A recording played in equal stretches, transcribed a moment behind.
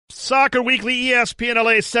Soccer Weekly, ESPN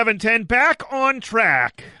LA 710, back on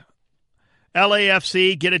track.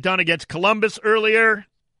 LAFC get it done against Columbus earlier,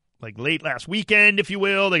 like late last weekend, if you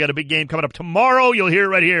will. They got a big game coming up tomorrow. You'll hear it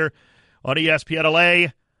right here on ESPN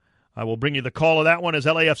LA. I will bring you the call of that one as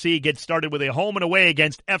LAFC gets started with a home and away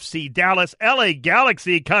against FC Dallas. LA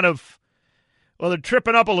Galaxy kind of, well, they're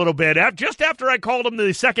tripping up a little bit. Just after I called them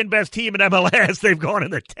the second-best team in MLS, they've gone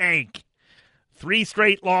in the tank. 3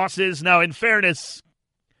 straight losses. Now, in fairness,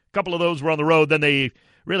 a couple of those were on the road. Then they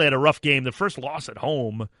really had a rough game. The first loss at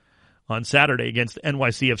home on Saturday against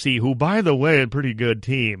NYCFC, who, by the way, a pretty good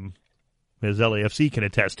team, as LAFC can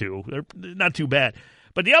attest to. They're not too bad.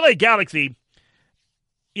 But the LA Galaxy,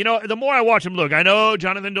 you know, the more I watch them, look, I know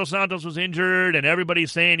Jonathan Dos Santos was injured, and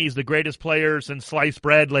everybody's saying he's the greatest player since sliced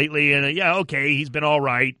bread lately. And, yeah, okay, he's been all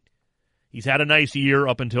right. He's had a nice year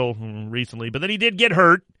up until recently. But then he did get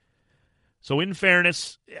hurt. So, in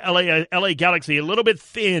fairness, LA Galaxy a little bit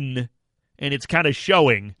thin, and it's kind of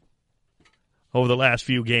showing over the last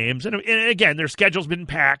few games. And again, their schedule's been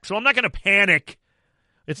packed, so I'm not going to panic.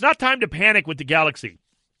 It's not time to panic with the Galaxy,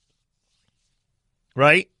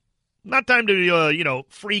 right? Not time to,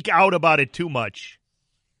 freak out about it too much.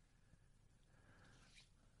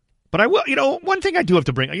 But I will, one thing I do have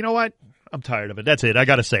to bring, you know what? I'm tired of it. That's it. I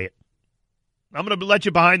got to say it. I'm going to let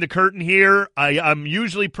you behind the curtain here. I'm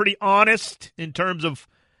usually pretty honest in terms of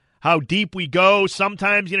how deep we go.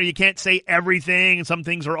 Sometimes, you can't say everything. Some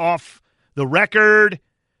things are off the record.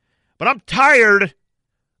 But I'm tired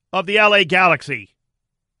of the LA Galaxy.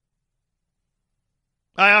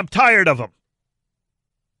 I'm tired of them.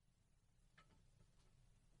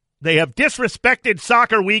 They have disrespected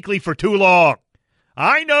Soccer Weekly for too long.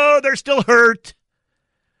 I know they're still hurt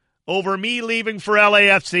over me leaving for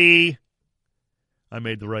LAFC. I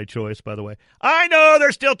made the right choice, by the way. I know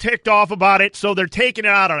they're still ticked off about it, so they're taking it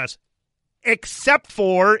out on us. Except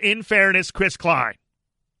for, in fairness, Chris Klein.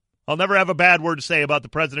 I'll never have a bad word to say about the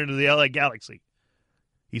president of the LA Galaxy.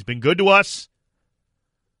 He's been good to us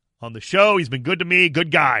on the show. He's been good to me. Good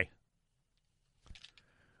guy.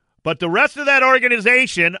 But the rest of that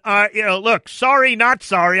organization, look, sorry, not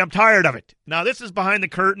sorry. I'm tired of it. Now, this is behind the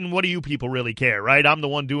curtain. What do you people really care, right? I'm the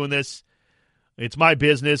one doing this. It's my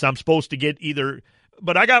business. I'm supposed to get either.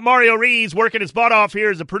 But I got Mario Rees working his butt off here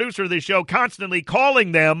as a producer of this show, constantly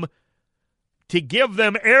calling them to give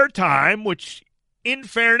them airtime, which, in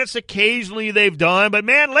fairness, occasionally they've done. But,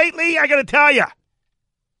 man, lately, I got to tell you,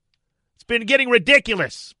 it's been getting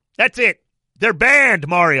ridiculous. That's it. They're banned,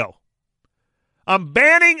 Mario. I'm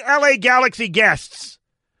banning LA Galaxy guests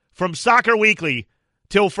from Soccer Weekly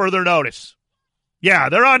till further notice. Yeah,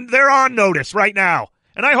 they're on notice right now.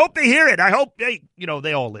 And I hope they hear it. I hope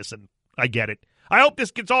they all listen. I get it. I hope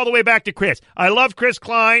this gets all the way back to Chris. I love Chris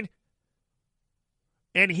Klein.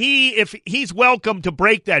 And if he's welcome to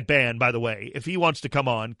break that ban, by the way, if he wants to come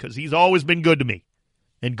on, because he's always been good to me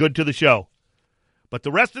and good to the show. But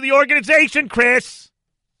the rest of the organization, Chris,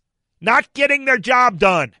 not getting their job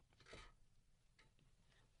done.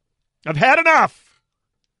 I've had enough.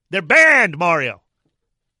 They're banned, Mario.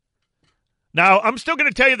 Now, I'm still going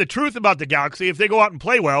to tell you the truth about the Galaxy if they go out and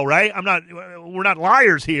play well, right? We're not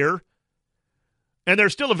liars here. And they're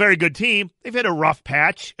still a very good team. They've had a rough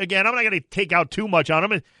patch. Again, I'm not going to take out too much on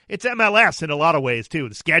them. It's MLS in a lot of ways, too.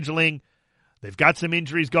 The scheduling, they've got some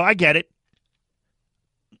injuries go. I get it.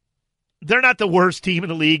 They're not the worst team in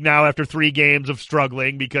the league now after 3 games of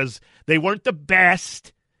struggling because they weren't the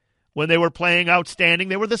best when they were playing outstanding.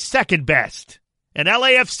 They were the second best. And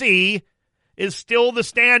LAFC is still the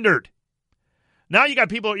standard. Now you got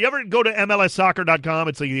people, you ever go to MLSsoccer.com?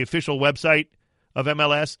 It's like the official website of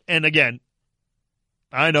MLS. And again,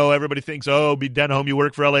 I know everybody thinks, be Denholm, you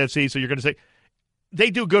work for LAFC, so you're going to say,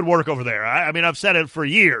 they do good work over there. I mean, I've said it for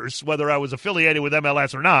years, whether I was affiliated with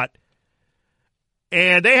MLS or not.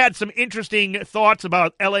 And they had some interesting thoughts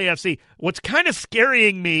about LAFC. What's kind of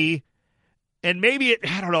scaring me, and maybe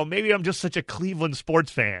I'm just such a Cleveland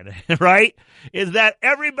sports fan, right? Is that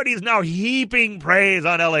everybody's now heaping praise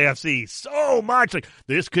on LAFC so much. Like,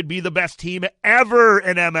 this could be the best team ever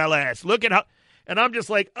in MLS. Look at how, and I'm just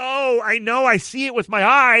like, I know, I see it with my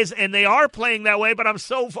eyes, and they are playing that way, but I'm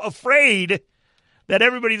so afraid that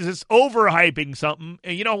everybody's just overhyping something.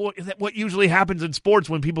 And you know what usually happens in sports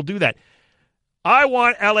when people do that? I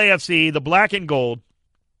want LAFC, the black and gold.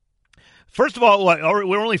 First of all,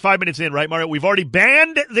 we're only 5 minutes in, right, Mario? We've already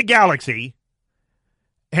banned the Galaxy.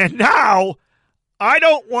 And now I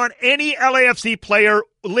don't want any LAFC player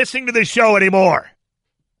listening to this show anymore.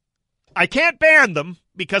 I can't ban them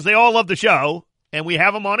because they all love the show, and we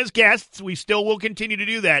have them on as guests. We still will continue to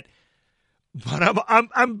do that. But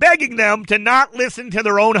I'm begging them to not listen to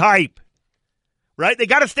their own hype. right? They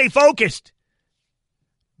got to stay focused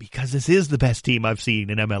because this is the best team I've seen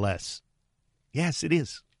in MLS. Yes, it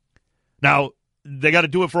is. Now, they got to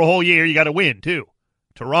do it for a whole year. You got to win, too.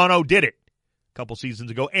 Toronto did it a couple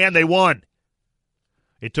seasons ago, and they won.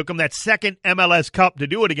 It took them that second MLS Cup to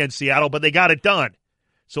do it against Seattle, but they got it done.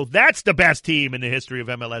 So that's the best team in the history of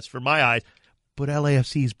MLS for my eyes. But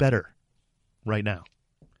LAFC is better right now.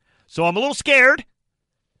 So I'm a little scared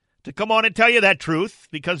to come on and tell you that truth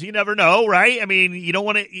because you never know, right? I mean, you don't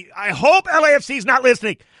want to – I hope LAFC's not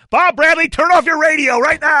listening. Bob Bradley, turn off your radio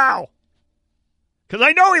right now because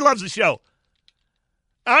I know he loves the show.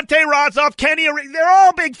 Ante Razov, Kenny, they're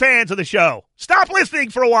all big fans of the show. Stop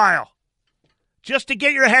listening for a while just to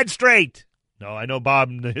get your head straight. No, I know Bob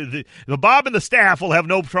the Bob and the staff will have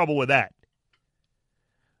no trouble with that.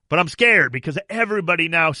 But I'm scared because everybody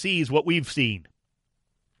now sees what we've seen.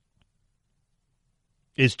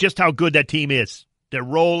 Is just how good that team is. They're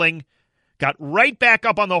rolling, got right back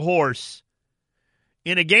up on the horse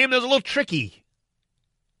in a game that was a little tricky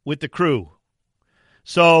with the Crew.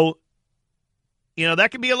 So,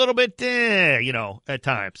 that can be a little bit, at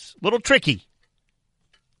times. A little tricky.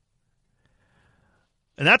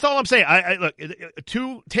 And that's all I'm saying. I look,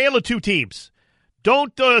 tale of two teams.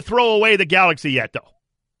 Don't throw away the Galaxy yet, though.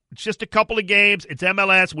 It's just a couple of games. It's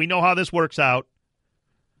MLS. We know how this works out.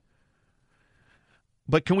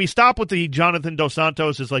 But can we stop with the Jonathan Dos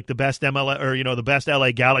Santos is like the best MLS or the best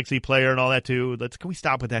LA Galaxy player and all that too? Can we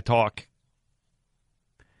stop with that talk?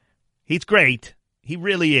 He's great. He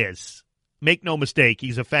really is. Make no mistake.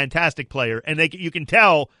 He's a fantastic player, and you can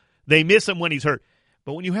tell they miss him when he's hurt.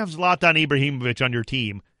 But when you have Zlatan Ibrahimovic on your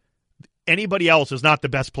team, anybody else is not the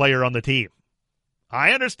best player on the team.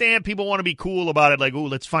 I understand people want to be cool about it, like, ooh,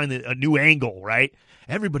 let's find a new angle, right?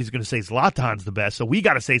 Everybody's going to say Zlatan's the best, so we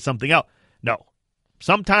got to say something else. No.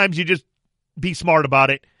 Sometimes you just be smart about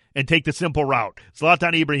it and take the simple route.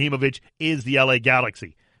 Zlatan Ibrahimovic is the LA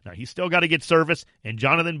Galaxy. Now, he's still got to get service, and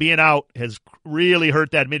Jonathan being out has really hurt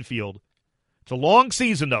that midfield. It's a long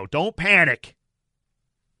season, though. Don't panic.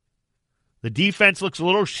 The defense looks a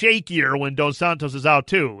little shakier when Dos Santos is out,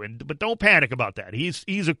 too. But don't panic about that.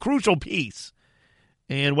 He's a crucial piece.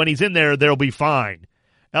 And when he's in there, they'll be fine.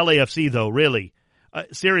 LAFC, though, really.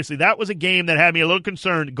 Seriously, that was a game that had me a little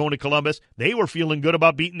concerned going to Columbus. They were feeling good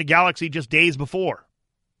about beating the Galaxy just days before.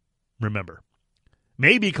 Remember.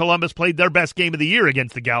 Maybe Columbus played their best game of the year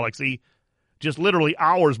against the Galaxy just literally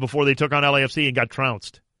hours before they took on LAFC and got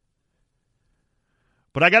trounced.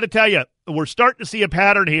 But I got to tell you, we're starting to see a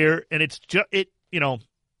pattern here, and it's just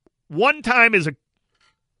one time is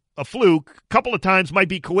a fluke, a couple of times might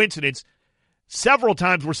be coincidence. Several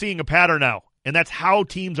times we're seeing a pattern now. And that's how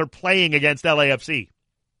teams are playing against LAFC.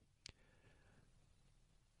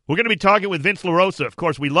 We're going to be talking with Vince LaRosa. Of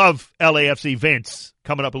course, we love LAFC Vince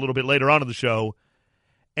coming up a little bit later on in the show.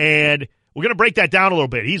 And we're going to break that down a little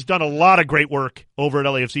bit. He's done a lot of great work over at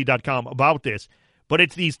LAFC.com about this. But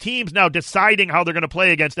it's these teams now deciding how they're going to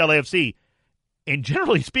play against LAFC. And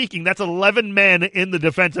generally speaking, that's 11 men in the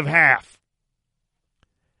defensive half.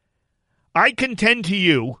 I contend to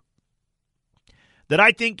you that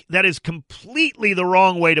I think that is completely the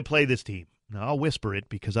wrong way to play this team. Now, I'll whisper it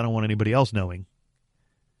because I don't want anybody else knowing.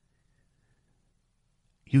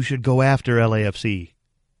 You should go after LAFC,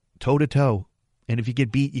 toe-to-toe. And if you get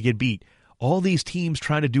beat, you get beat. All these teams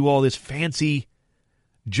trying to do all this fancy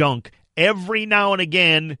junk. Every now and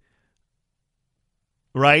again,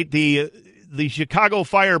 right, the Chicago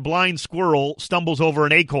Fire blind squirrel stumbles over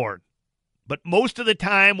an acorn. But most of the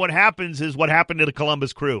time what happens is what happened to the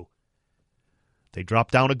Columbus Crew. They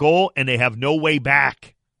drop down a goal, and they have no way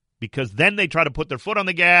back because then they try to put their foot on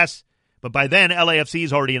the gas. But by then, LAFC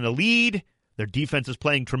is already in the lead. Their defense is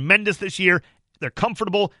playing tremendous this year. They're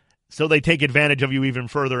comfortable, so they take advantage of you even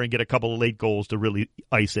further and get a couple of late goals to really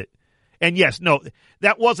ice it. And yes, no,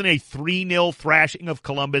 that wasn't a 3-0 thrashing of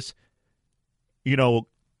Columbus, in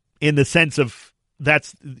the sense of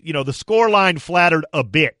that's, the scoreline flattered a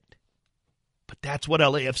bit. But that's what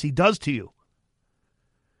LAFC does to you.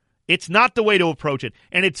 It's not the way to approach it.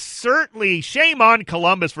 And it's certainly shame on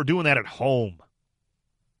Columbus for doing that at home.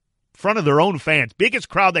 In front of their own fans. Biggest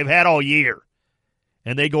crowd they've had all year.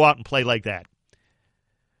 And they go out and play like that.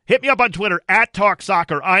 Hit me up on Twitter,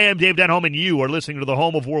 @TalkSoccer. I am Dave Denholm, and you are listening to the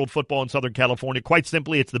home of world football in Southern California. Quite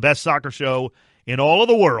simply, it's the best soccer show in all of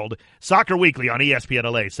the world. Soccer Weekly on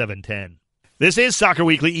ESPNLA 710. This is Soccer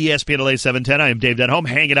Weekly, ESPNLA 710. I am Dave Denholm,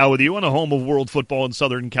 hanging out with you on the home of world football in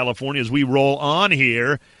Southern California as we roll on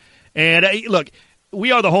here. And look,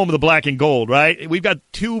 we are the home of the black and gold, right? We've got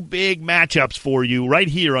two big matchups for you right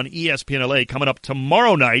here on ESPNLA coming up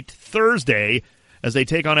tomorrow night, Thursday. as they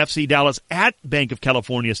take on FC Dallas at Bank of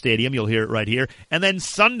California Stadium. You'll hear it right here. And then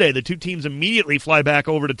Sunday, the two teams immediately fly back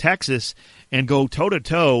over to Texas and go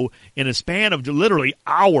toe-to-toe in a span of literally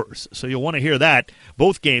hours. So you'll want to hear that.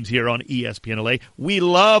 Both games here on ESPN LA. We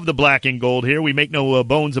love the black and gold here. We make no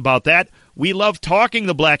bones about that. We love talking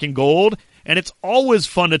the black and gold, and it's always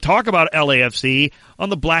fun to talk about LAFC on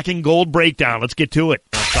the black and gold breakdown. Let's get to it.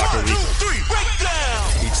 Soccer Week. 1, 2, 3,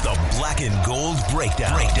 breakdown! It's the black and gold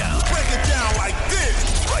breakdown. Break it down like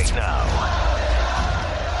this right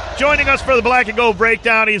now. Joining us for the black and gold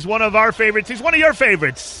breakdown, he's one of our favorites. He's one of your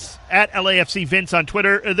favorites. At LAFC Vince on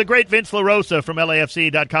Twitter, the great Vince Rosa from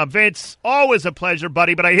LAFC.com. Vince, always a pleasure,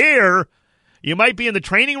 buddy, but I hear you might be in the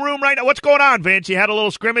training room right now. What's going on, Vince? You had a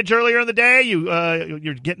little scrimmage earlier in the day.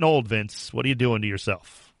 You're getting old, Vince. What are you doing to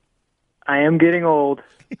yourself? I am getting old.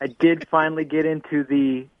 I did finally get into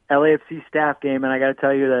the LAFC staff game, and I got to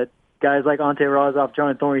tell you that guys like Ante Rozov,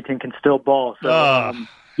 John Thornton can still ball. So,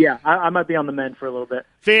 yeah, I might be on the mend for a little bit.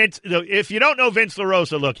 Vince, if you don't know Vince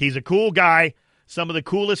LaRosa, look, he's a cool guy. Some of the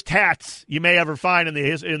coolest tats you may ever find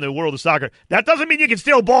in the world of soccer. That doesn't mean you can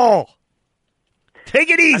still ball. Take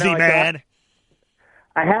it easy, man.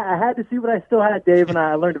 I had to see what I still had, Dave, and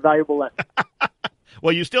I learned a valuable lesson.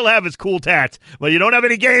 Well, you still have his cool tats. Well, you don't have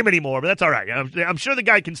any game anymore, but that's all right. I'm sure the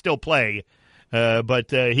guy can still play,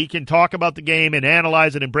 but he can talk about the game and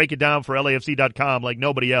analyze it and break it down for LAFC.com like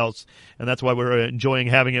nobody else, and that's why we're enjoying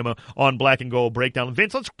having him on Black and Gold Breakdown.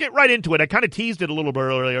 Vince, let's get right into it. I kind of teased it a little bit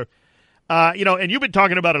earlier. And you've been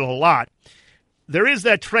talking about it a lot. There is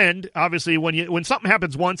that trend, obviously, when something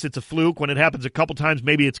happens once, it's a fluke. When it happens a couple times,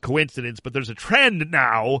 maybe it's coincidence. But there's a trend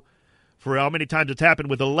now for how many times it's happened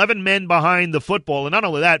with 11 men behind the football, and not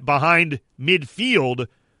only that, behind midfield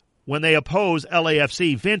when they oppose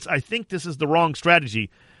LAFC. Vince, I think this is the wrong strategy.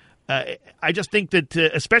 I just think that,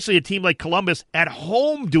 especially a team like Columbus at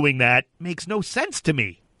home doing that makes no sense to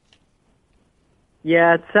me.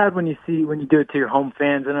 Yeah, it's sad when you do it to your home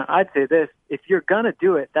fans. And I'd say this: if you're gonna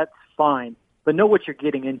do it, that's fine, but know what you're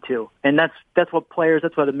getting into. And that's what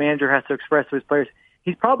the manager has to express to his players.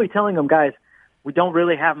 He's probably telling them, guys, we don't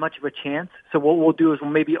really have much of a chance. So what we'll do is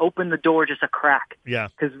we'll maybe open the door just a crack. Yeah.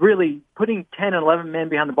 Because really, putting 10 and 11 men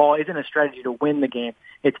behind the ball isn't a strategy to win the game.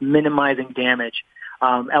 It's minimizing damage.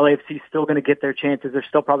 LAFC is still going to get their chances. They're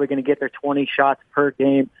still probably going to get their 20 shots per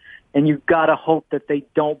game. And you've got to hope that they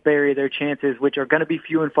don't bury their chances, which are going to be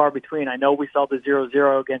few and far between. I know we saw the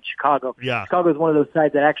 0-0 against Chicago. Yeah. Chicago is one of those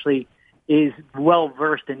sides that actually is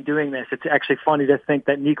well-versed in doing this. It's actually funny to think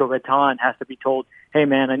that Nico Vitan has to be told, hey,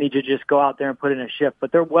 man, I need you to just go out there and put in a shift.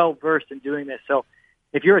 But they're well-versed in doing this. So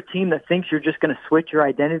if you're a team that thinks you're just going to switch your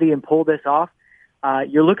identity and pull this off,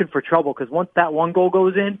 you're looking for trouble, because once that one goal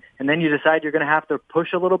goes in and then you decide you're going to have to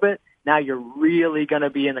push a little bit, now you're really going to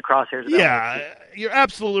be in the crosshairs. Yeah, you're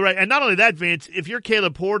absolutely right. And not only that, Vince, if you're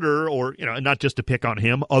Caleb Porter, or, not just to pick on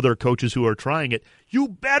him, other coaches who are trying it, you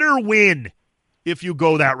better win if you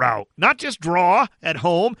go that route. Not just draw at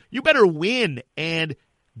home. You better win, and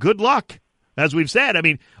good luck. As we've said, I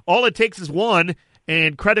mean, all it takes is one.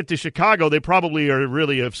 And credit to Chicago, they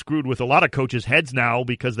probably have screwed with a lot of coaches' heads now,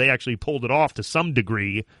 because they actually pulled it off to some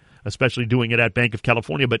degree, especially doing it at Bank of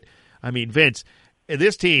California. But, I mean, Vince,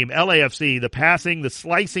 this team, LAFC, the passing, the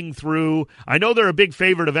slicing through, I know they're a big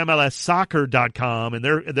favorite of MLSsoccer.com and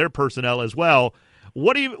their personnel as well.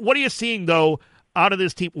 What are you seeing, though, out of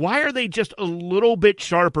this team? Why are they just a little bit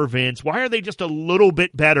sharper, Vince? Why are they just a little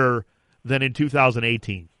bit better than in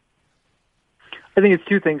 2018? I think it's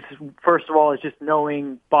two things. First of all, it's just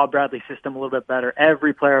knowing Bob Bradley's system a little bit better.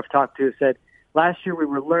 Every player I've talked to said, last year we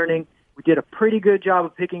were learning. We did a pretty good job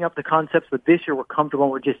of picking up the concepts, but this year we're comfortable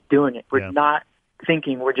and we're just doing it. We're not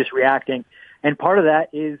thinking, we're just reacting. And part of that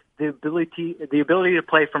is the ability to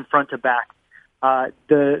play from front to back.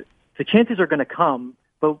 The chances are going to come,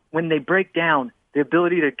 but when they break down, the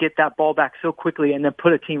ability to get that ball back so quickly and then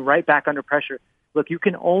put a team right back under pressure. Look, you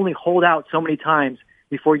can only hold out so many times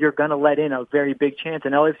before you're going to let in a very big chance.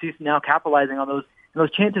 And LAFC is now capitalizing on those. And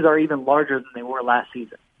those chances are even larger than they were last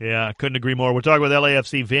season. Yeah, I couldn't agree more. We're talking with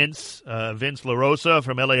LAFC Vince LaRosa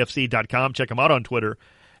from LAFC.com. Check him out on Twitter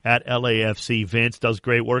at LAFC Vince. Does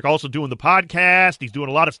great work. Also doing the podcast. He's doing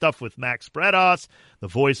a lot of stuff with Max Bredos, the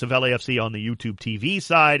voice of LAFC on the YouTube TV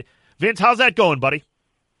side. Vince, how's that going, buddy?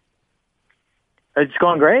 It's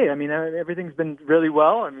going great. I mean, everything's been really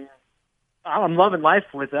well. I mean, I'm loving life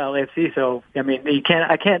with LAFC, so I mean,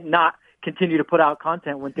 I can't not continue to put out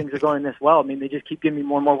content when things are going this well. I mean, they just keep giving me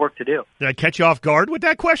more and more work to do. Did I catch you off guard with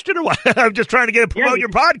that question, or what? I'm just trying to get to promote your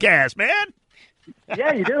podcast, man.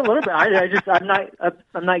 Yeah, you did a little bit.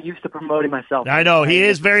 I'm not used to promoting myself. I know he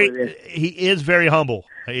is very humble.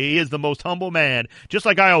 He is the most humble man. Just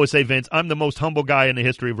like I always say, Vince, I'm the most humble guy in the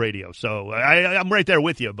history of radio. So I'm right there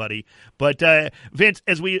with you, buddy. But, Vince,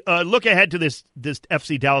 as we look ahead to this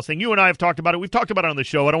FC Dallas thing, you and I have talked about it. We've talked about it on the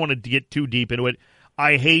show. I don't want to get too deep into it.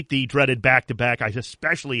 I hate the dreaded back-to-back. I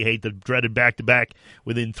especially hate the dreaded back-to-back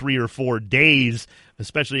within 3 or 4 days,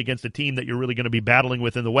 especially against a team that you're really going to be battling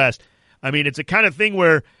with in the West. I mean, it's a kind of thing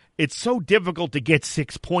where it's so difficult to get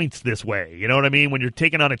 6 points this way. You know what I mean? When you're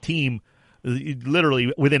taking on a team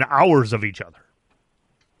literally within hours of each other.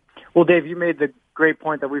 Well, Dave, you made the great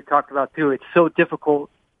point that we've talked about, too. It's so difficult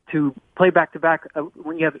to play back-to-back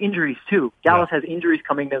when you have injuries, too. Dallas has injuries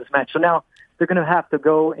coming to this match. So now they're going to have to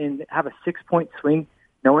go and have a 6-point swing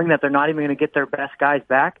knowing that they're not even going to get their best guys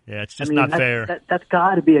back. Yeah, it's just not fair. That's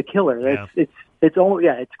got to be a killer. Yeah.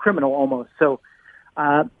 It's criminal almost. So,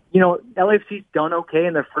 LAFC's done okay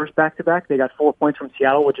in their first back-to-back. They got 4 points from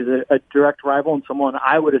Seattle, which is a direct rival and someone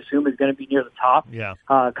I would assume is going to be near the top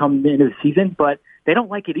come into the season. But they don't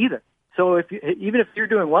like it either. So even if you're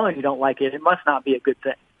doing well and you don't like it, it must not be a good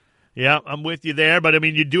thing. Yeah, I'm with you there, but I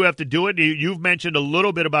mean, you do have to do it. You've mentioned a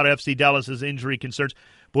little bit about FC Dallas's injury concerns.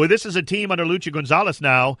 Boy, this is a team under Luchi Gonzalez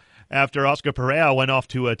now, after Oscar Perea went off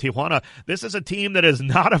to Tijuana. This is a team that is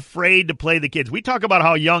not afraid to play the kids. We talk about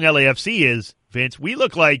how young LAFC is, Vince. We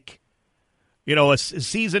look like, a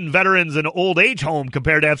seasoned veterans in an old age home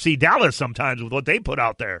compared to FC Dallas sometimes with what they put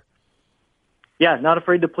out there. Yeah, not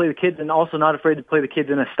afraid to play the kids, and also not afraid to play the kids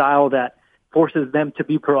in a style that forces them to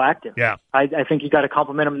be proactive. Yeah, I think you got to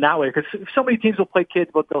compliment them that way, because so many teams will play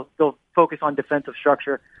kids, but they'll focus on defensive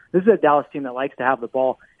structure. This is a Dallas team that likes to have the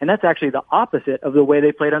ball, and that's actually the opposite of the way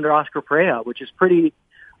they played under Oscar Perea, which is pretty.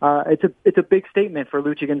 It's a big statement for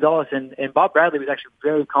Luchi Gonzalez, and Bob Bradley was actually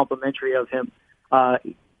very complimentary of him.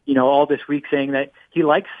 All this week, saying that he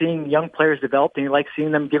likes seeing young players develop and he likes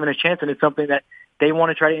seeing them given a chance, and it's something that they want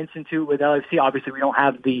to try to institute with LAFC. Obviously, we don't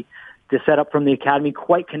have the setup from the academy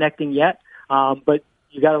quite connecting yet. But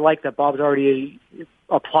you got to like that Bob's already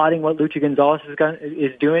applauding what Luchi Gonzalez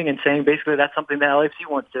is doing and saying basically that's something that LAFC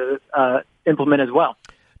wants to implement as well.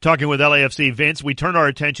 Talking with LAFC, Vince, we turn our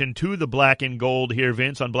attention to the black and gold here,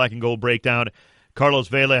 Vince, on Black and Gold Breakdown. Carlos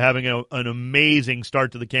Vela having an amazing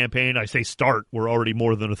start to the campaign. I say start. We're already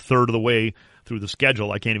more than a third of the way through the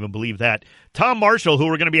schedule. I can't even believe that. Tom Marshall, who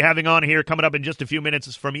we're going to be having on here coming up in just a few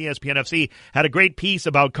minutes from ESPNFC, had a great piece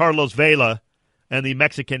about Carlos Vela and the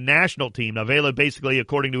Mexican national team. Now, Vela basically,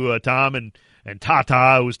 according to Tom and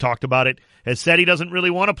Tata, who's talked about it, has said he doesn't really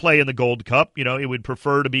want to play in the Gold Cup. He would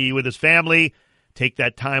prefer to be with his family, take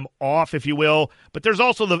that time off, if you will. But there's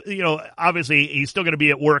also obviously he's still going to be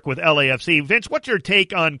at work with LAFC. Vince, what's your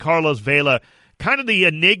take on Carlos Vela, kind of the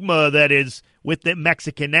enigma that is with the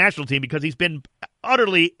Mexican national team, because he's been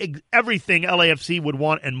utterly everything LAFC would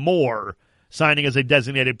want and more, signing as a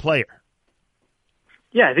designated player?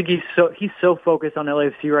 Yeah, I think he's so focused on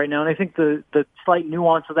LAFC right now, and I think the slight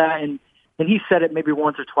nuance of that, and he said it maybe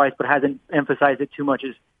once or twice, but hasn't emphasized it too much,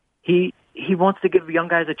 is he wants to give the young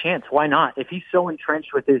guys a chance. Why not? If he's so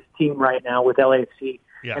entrenched with his team right now with LAFC,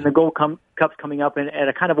 and the Gold Cup's coming up at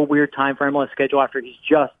a kind of a weird time for MLS schedule after he's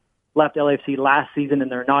just left LAFC last season in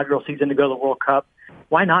their inaugural season to go to the World Cup,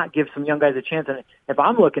 why not give some young guys a chance? And if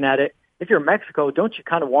I'm looking at it, if you're Mexico, don't you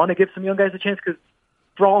kind of want to give some young guys a chance? Because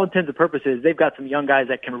for all intents and purposes, they've got some young guys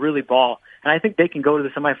that can really ball, and I think they can go to the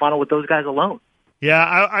semifinal with those guys alone. Yeah,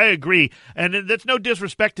 I agree, and that's no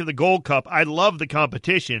disrespect to the Gold Cup. I love the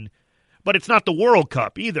competition, but it's not the World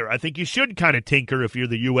Cup either. I think you should kind of tinker if you're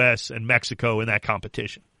the U.S. and Mexico in that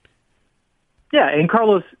competition. Yeah, and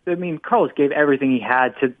Carlos gave everything he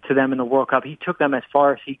had to them in the World Cup. He took them as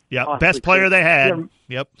far as he best player they had.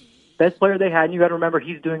 Yep. Best player they had, and you got to remember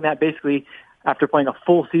he's doing that basically after playing a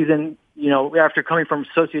full season, after coming from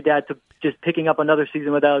Sociedad to just picking up another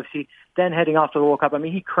season with LFC, then heading off to the World Cup. I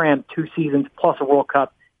mean, he crammed 2 seasons plus a World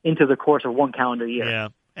Cup into the course of 1 calendar year. Yeah,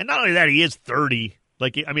 and not only that, he is 30.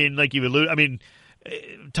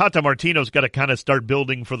 Tata Martino's got to kind of start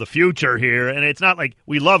building for the future here, and it's not like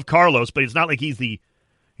we love Carlos, but it's not like he's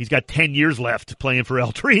got 10 years left playing for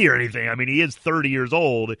El Tri or anything. I mean, he is 30 years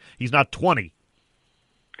old. He's not 20.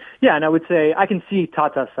 Yeah, and I would say I can see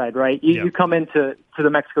Tata's side, right? You come into the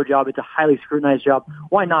Mexico job, it's a highly scrutinized job.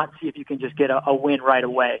 Why not see if you can just get a win right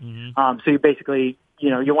away? Mm-hmm. So you basically,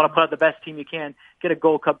 you want to put out the best team you can, get a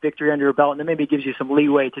Gold Cup victory under your belt, and then maybe it gives you some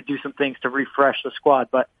leeway to do some things to refresh the squad.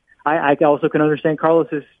 But I also can understand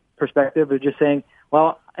Carlos's perspective of just saying,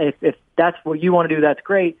 well, if that's what you want to do, that's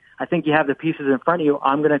great. I think you have the pieces in front of you.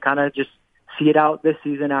 I'm going to kind of just see it out this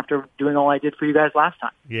season after doing all I did for you guys last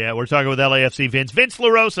time. Yeah, we're talking with LAFC Vince La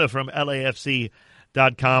Rosa from LAFC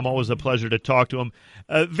LAFC.com. Always a pleasure to talk to him.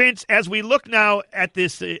 Vince, as we look now at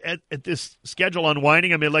this schedule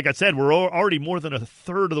unwinding, I mean, like I said, we're already more than a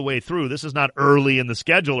third of the way through. This is not early in the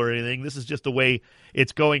schedule or anything. This is just the way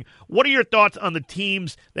it's going. What are your thoughts on the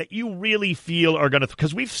teams that you really feel are going to –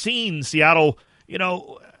 because we've seen Seattle,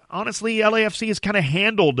 honestly, LAFC has kind of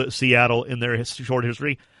handled Seattle in their short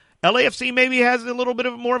history. LAFC maybe has a little bit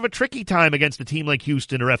of more of a tricky time against a team like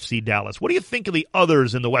Houston or FC Dallas. What do you think of the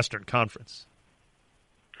others in the Western Conference?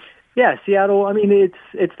 Yeah, Seattle, I mean,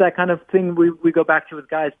 it's that kind of thing we go back to with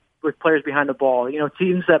guys with players behind the ball.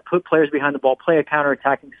 Teams that put players behind the ball, play a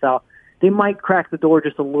counterattacking style, they might crack the door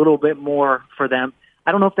just a little bit more for them.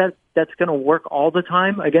 I don't know if that's going to work all the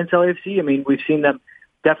time against LAFC. I mean, we've seen them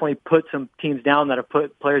definitely put some teams down that have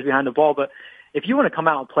put players behind the ball, but if you want to come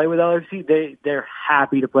out and play with LAFC, they're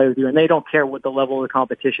happy to play with you, and they don't care what the level of the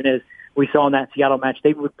competition is. We saw in that Seattle match,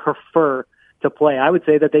 they would prefer to play. I would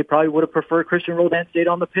say that they probably would have preferred Christian Roldan stayed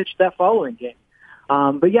on the pitch that following game.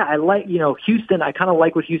 But yeah, I like, Houston, I kind of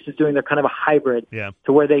like what Houston's doing. They're kind of a hybrid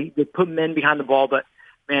to where they put men behind the ball, but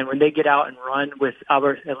man, when they get out and run with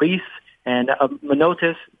Albert Elise and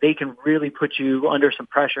Manotas, they can really put you under some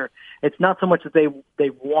pressure. It's not so much that they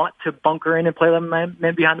want to bunker in and play them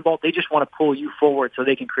men behind the ball. They just want to pull you forward so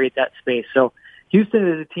they can create that space. So Houston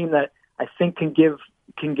is a team that I think can give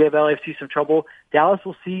LAFC some trouble. Dallas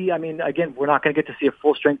will see. I mean, again, we're not going to get to see a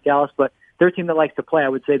full-strength Dallas, but they're a team that likes to play. I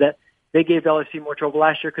would say that they gave LAFC more trouble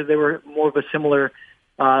last year because they were more of a similar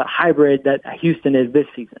hybrid that Houston is this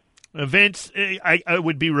season. Vince, I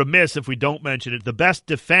would be remiss if we don't mention it. The best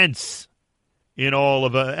defense in all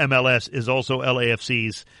of MLS is also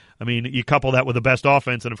LAFC's. I mean, you couple that with the best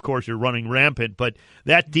offense, and of course you're running rampant. But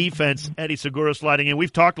that defense, Eddie Segura sliding in,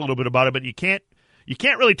 we've talked a little bit about it, but you can't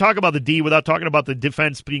really talk about the D without talking about the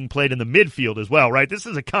defense being played in the midfield as well, right? This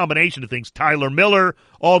is a combination of things. Tyler Miller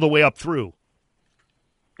all the way up through.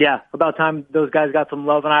 Yeah, about time those guys got some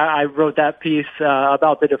love, and I wrote that piece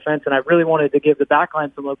about the defense, and I really wanted to give the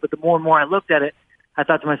backline some love. But the more and more I looked at it, I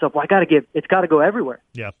thought to myself, well, it's got to go everywhere.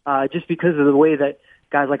 Yeah. Just because of the way that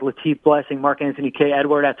guys like Latif Blessing, Mark Anthony K,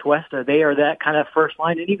 Edward Atuesta, they are that kind of first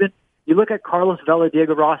line. And even you look at Carlos Vela,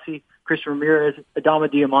 Diego Rossi, Christian Ramirez,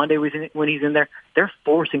 Adama Diamande when he's in there, they're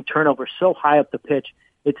forcing turnovers so high up the pitch.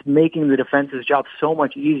 It's making the defense's job so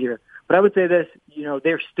much easier. But I would say this,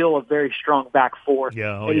 they're still a very strong back four.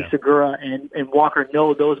 Eddie Segura and Walker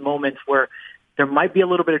know those moments where there might be a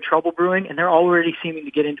little bit of trouble brewing, and they're already seeming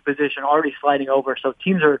to get into position, already sliding over. So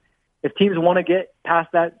if teams want to get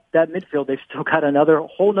past that midfield, they've still got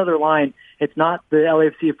whole nother line. It's not the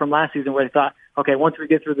LAFC from last season where they thought, okay, once we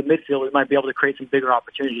get through the midfield, we might be able to create some bigger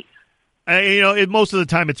opportunities. Most of the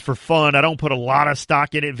time it's for fun. I don't put a lot of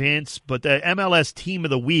stock in it, Vince, but the MLS Team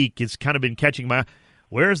of the Week has kind of been catching my –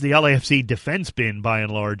 where's the LAFC defense been by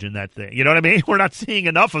and large in that thing? You know what I mean? We're not seeing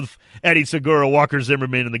enough of Eddie Segura, Walker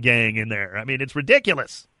Zimmerman, and the gang in there. I mean, it's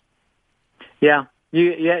ridiculous. Yeah.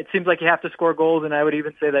 It seems like you have to score goals, and I would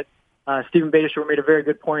even say that Steven Beitashour made a very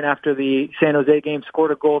good point after the San Jose game,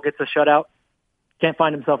 scored a goal, gets a shutout, can't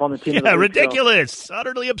find himself on the team. Yeah, ridiculous. So.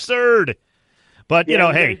 Utterly absurd. But,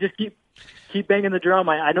 hey. Just keep banging the drum.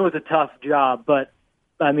 I know it's a tough job, but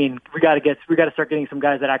I mean, we got to start getting some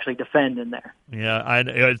guys that actually defend in there. Yeah,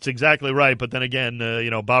 it's exactly right. But then again,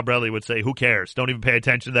 Bob Bradley would say, "Who cares? Don't even pay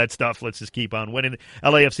attention to that stuff. Let's just keep on winning."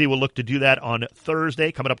 LAFC will look to do that on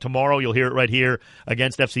Thursday. Coming up tomorrow, you'll hear it right here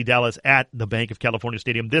against FC Dallas at the Bank of California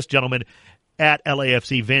Stadium. This gentleman at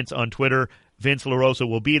LAFC Vince on Twitter. Vince LaRosa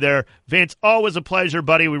will be there. Vince, always a pleasure,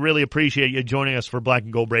 buddy. We really appreciate you joining us for Black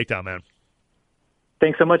and Gold Breakdown, man.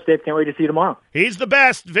 Thanks so much, Dave. Can't wait to see you tomorrow. He's the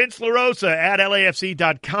best. Vince LaRosa at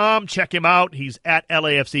LAFC.com. Check him out. He's at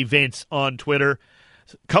LAFC Vince on Twitter.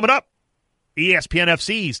 Coming up,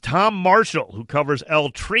 ESPNFC's Tom Marshall, who covers El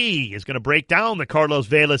Tri, is going to break down the Carlos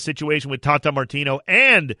Vela situation with Tata Martino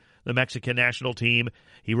and the Mexican national team.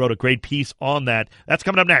 He wrote a great piece on that. That's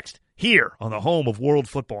coming up next here on the home of world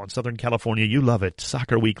football in Southern California. You love it.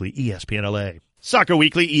 Soccer Weekly, ESPN LA. Soccer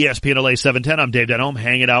Weekly, ESPN LA 710. I'm Dave Denholm,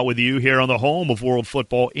 hanging out with you here on the home of world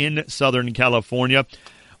football in Southern California.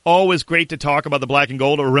 Always great to talk about the black and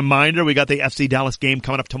gold. A reminder, we got the FC Dallas game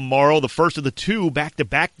coming up tomorrow, the first of the two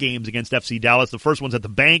back-to-back games against FC Dallas. The first one's at the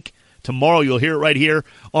Bank. Tomorrow you'll hear it right here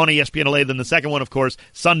on ESPN LA. Then the second one, of course,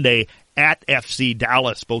 Sunday at FC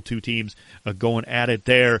Dallas. Both two teams going at it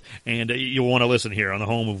there. And you'll want to listen here on the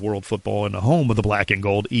home of world football and the home of the black and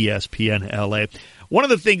gold, ESPN LA. One of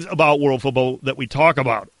the things about world football that we talk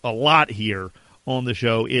about a lot here on the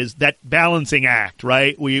show is that balancing act,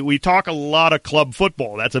 right? We talk a lot of club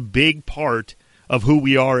football. That's a big part of who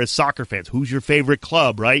we are as soccer fans. Who's your favorite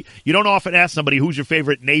club, right? You don't often ask somebody who's your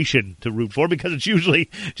favorite nation to root for because it's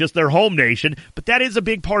usually just their home nation, but that is a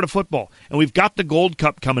big part of football. And we've got the Gold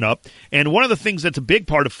Cup coming up, and one of the things that's a big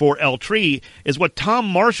part of for El Tri is what Tom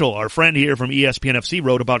Marshall, our friend here from ESPNFC,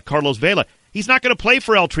 wrote about Carlos Vela. He's not going to play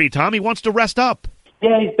for El Tri, Tom. He wants to rest up.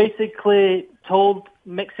 Yeah, he's basically told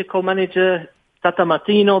Mexico manager Tata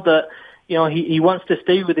Martino that he wants to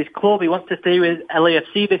stay with his club, he wants to stay with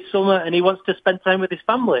LAFC this summer, and he wants to spend time with his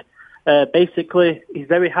family. Basically, he's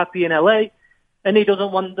very happy in LA, and he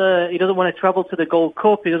doesn't want to travel to the Gold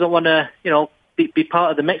Cup. He doesn't want to, be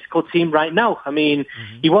part of the Mexico team right now. I mean,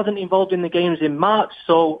 he wasn't involved in the games in March,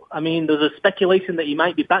 so I mean, there's a speculation that he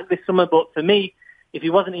might be back this summer. But for me, if he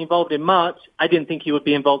wasn't involved in March, I didn't think he would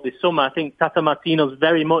be involved this summer. I think Tata Martino's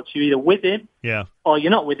very much you're either with him or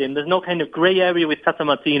you're not with him. There's no kind of grey area with Tata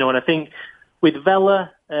Martino. And I think with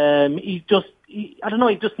Vela, he just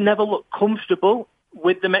never looked comfortable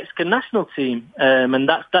with the Mexican national team. And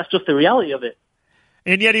that's just the reality of it.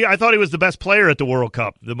 And yet I thought he was the best player at the World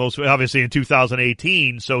Cup, the most obviously in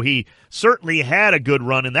 2018. So he certainly had a good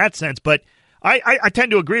run in that sense. But I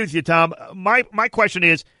tend to agree with you, Tom. My question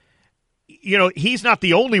is, he's not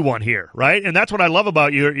the only one here, right? And that's what I love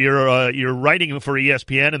about your writing for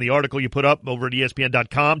ESPN and the article you put up over at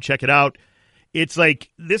ESPN.com. Check it out. It's like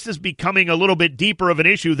this is becoming a little bit deeper of an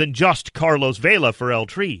issue than just Carlos Vela for El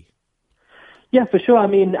Tri. Yeah, for sure. I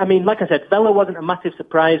mean, like I said, Vela wasn't a massive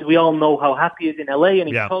surprise. We all know how happy he is in LA, and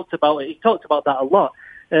he talked about it. He talked about that a lot.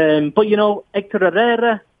 But Hector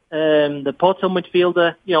Herrera, the Porto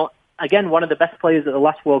midfielder, again, one of the best players at the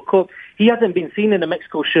last World Cup. He hasn't been seen in a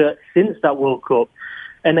Mexico shirt since that World Cup.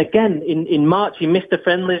 And again, in March, he missed the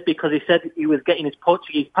friendlies because he said he was getting his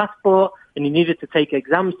Portuguese passport and he needed to take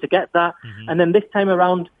exams to get that. Mm-hmm. And then this time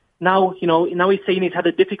around, now he's saying he's had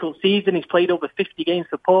a difficult season. He's played over 50 games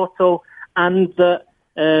for Porto, and that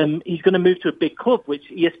he's going to move to a big club, which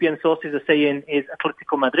ESPN sources are saying is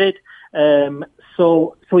Atletico Madrid.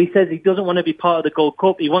 So he says he doesn't want to be part of the Gold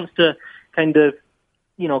Cup. He wants to kind of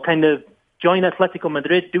join Atletico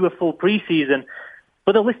Madrid, do a full preseason.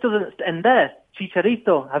 But the list doesn't end there.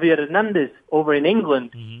 Chicharito, Javier Hernandez over in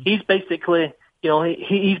England, he's basically,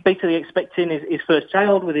 he's basically expecting his first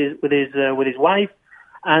child with his wife,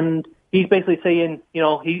 and he's basically saying,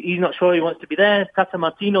 he's not sure he wants to be there. Tata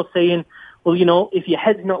Martino saying, well, if your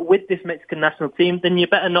head's not with this Mexican national team, then you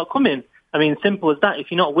better not come in. I mean, simple as that. If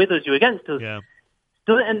you're not with us, you're against us. Yeah.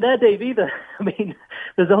 Doesn't end there, Dave, either. I mean,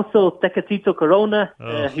 there's also Tecatito Corona,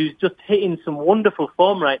 who's just hitting some wonderful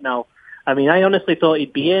form right now. I mean, I honestly thought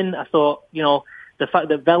he'd be in. I thought, the fact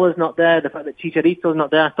that Vela's not there, the fact that Chicharito's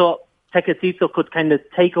not there, I thought Tecatito could kind of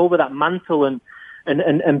take over that mantle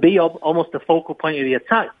and be almost the focal point of the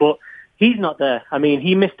attack. But he's not there. I mean,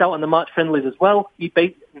 he missed out on the March friendlies as well.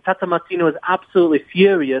 Tata Martino was absolutely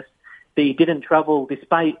furious that he didn't travel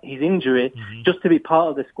despite his injury, just to be part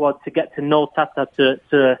of the squad, to get to know Tata,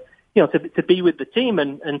 to be with the team.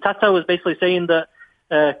 And Tata was basically saying that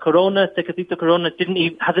Tecatito Corona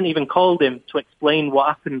hasn't even called him to explain what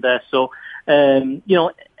happened there. So,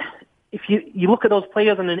 if you look at those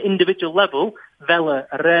players on an individual level, Vela,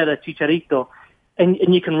 Herrera, Chicharito,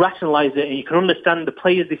 and you can rationalize it and you can understand the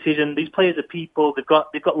player's decision. These players are people. They've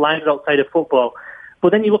got lives outside of football.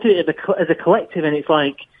 But then you look at it as a collective, and it's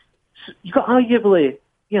like you've got arguably,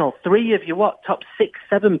 three of your top 6,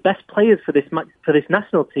 7 best players for this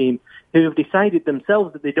national team who have decided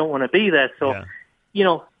themselves that they don't want to be there. So. Yeah.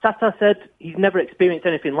 Tata said he's never experienced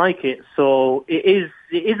anything like it, so it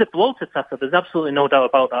is a blow to Tata. There's absolutely no doubt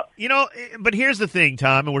about that. But here's the thing,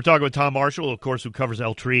 Tom, and we're talking with Tom Marshall, of course, who covers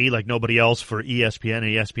El Tri like nobody else for ESPN and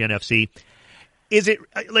ESPNFC. Is it,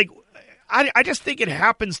 I just think it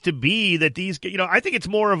happens to be that these, I think it's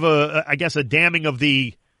more of a damning of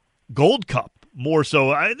the Gold Cup. More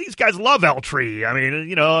so, these guys love El Tri.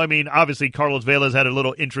 I mean, obviously Carlos Vela's had a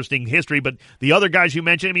little interesting history, but the other guys you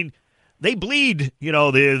mentioned, they bleed,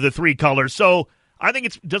 the 3 colors. So I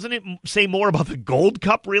think doesn't it say more about the Gold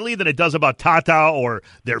Cup really than it does about Tata or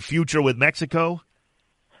their future with Mexico?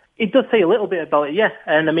 It does say a little bit about it, yeah.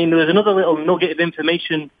 And I mean, there was another little nugget of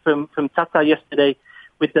information from Tata yesterday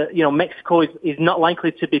with Mexico is not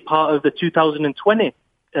likely to be part of the 2020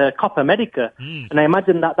 Copa America. And I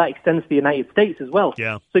imagine that extends to the United States as well.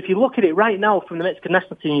 Yeah. So if you look at it right now from the Mexican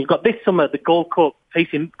national team, you've got this summer the Gold Cup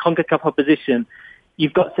facing CONCACAF opposition.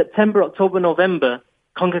 You've got September, October, November,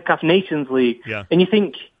 CONCACAF Nations League. Yeah. And you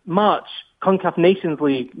think March, CONCACAF Nations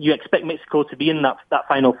League, you expect Mexico to be in that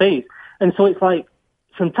final phase. And so it's like,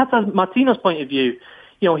 from Tata Martino's point of view,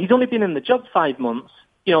 he's only been in the job 5 months.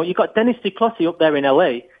 You've got Dennis DeClossi up there in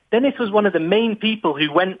LA. Dennis was one of the main people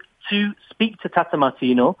who went to speak to Tata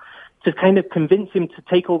Martino to kind of convince him to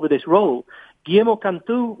take over this role. Guillermo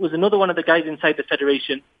Cantu was another one of the guys inside the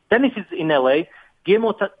federation. Dennis is in LA.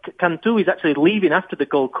 Guillermo Cantu is actually leaving after the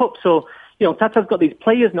Gold Cup. So, Tata's got these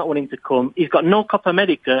players not wanting to come. He's got no Copa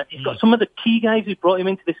America. He's got some of the key guys who brought him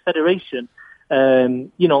into this federation,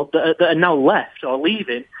 that are now left or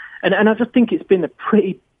leaving. And I just think it's been a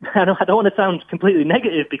pretty, I don't want to sound completely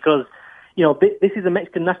negative because, this is a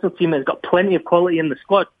Mexican national team that's got plenty of quality in the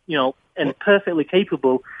squad, and perfectly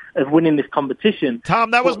capable of winning this competition.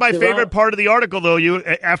 Tom, that was my favorite part of the article, though. You,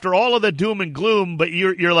 after all of the doom and gloom, but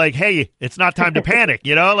you're like, hey, it's not time to panic.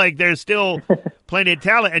 Like there's still plenty of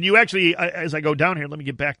talent. And you actually, as I go down here, let me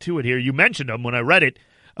get back to it here. You mentioned them when I read it.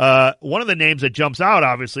 One of the names that jumps out,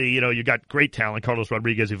 obviously, you got great talent: Carlos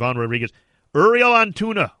Rodriguez, Ivan Rodriguez. Uriel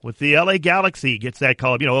Antuna with the LA Galaxy gets that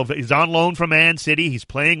call up. He's on loan from Man City. He's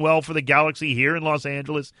playing well for the Galaxy here in Los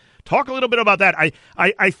Angeles. Talk a little bit about that.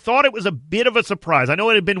 I thought it was a bit of a surprise. I know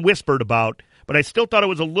it had been whispered about, but I still thought it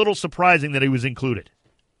was a little surprising that he was included.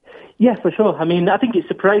 Yeah, for sure. I mean, I think it's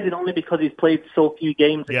surprising only because he's played so few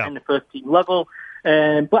games at the first team level.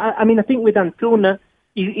 But I think with Antuna,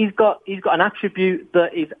 he's got an attribute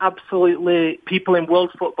that is absolutely people in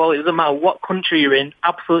world football, it doesn't matter what country you're in,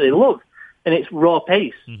 absolutely love. And it's raw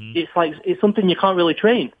pace. Mm-hmm. It's something you can't really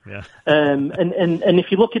train. Yeah. And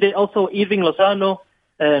if you look at it, also Irving Lozano,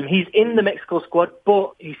 he's in the Mexico squad,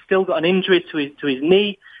 but he's still got an injury to his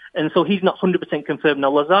knee, and so he's not 100% confirmed. Now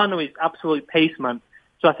Lozano is absolute pace man.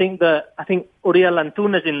 So I think Uriel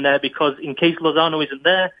Antuna's in there because in case Lozano isn't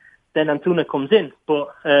there, then Antuna comes in.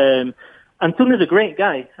 But Antuna's a great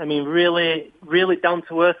guy. I mean, really, really down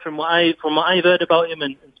to earth from what I've heard about him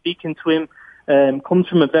and speaking to him. Comes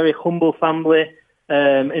from a very humble family,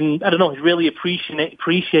 and I don't know, he's really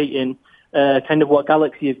appreciating kind of what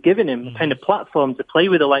Galaxy has given him, kind of platform to play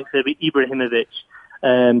with the likes of Ibrahimovic,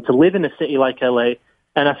 to live in a city like LA.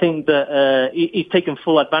 And I think that he's taken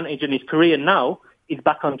full advantage in his career now. He's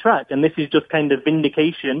back on track, and this is just kind of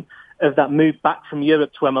vindication of that move back from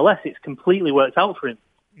Europe to MLS. It's completely worked out for him.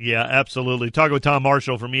 Yeah, absolutely. Talking with Tom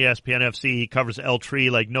Marshall from ESPNFC, he covers El Tri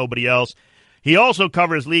like nobody else. He also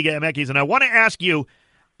covers Liga MX, and I want to ask you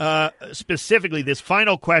specifically this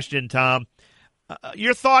final question, Tom.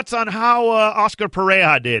 Your thoughts on how Oscar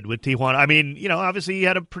Pereira did with Tijuana. I mean, obviously he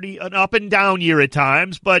had an up and down year at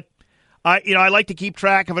times, but I like to keep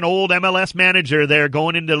track of an old MLS manager there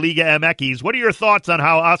going into Liga MX. What are your thoughts on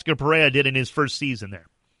how Oscar Pereira did in his first season there?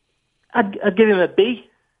 I'd give him a B.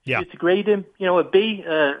 Yeah. Just to grade him, a B,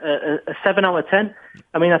 a 7 out of 10.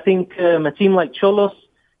 I mean, I think a team like Xolos,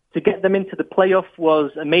 to get them into the playoff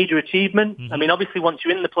was a major achievement. Mm-hmm. I mean, obviously, once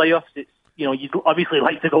you're in the playoffs, it's you'd obviously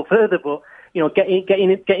like to go further, but getting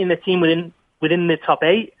the team within the top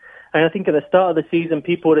 8. And I think at the start of the season,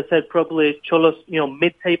 people would have said probably Xolos,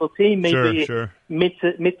 mid-table team, maybe sure. mid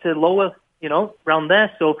to lower, around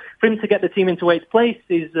there. So for him to get the team into 8th place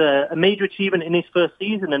is a major achievement in his first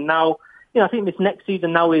season. And now, I think this next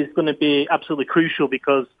season now is going to be absolutely crucial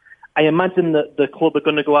because I imagine that the club are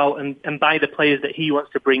going to go out and buy the players that he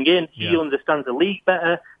wants to bring in. Yeah. He understands the league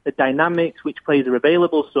better, the dynamics, which players are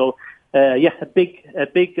available. So, a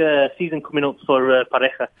big season coming up for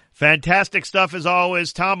Pareja. Fantastic stuff as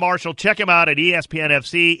always. Tom Marshall, check him out at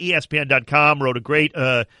ESPNFC, ESPN.com. Wrote a great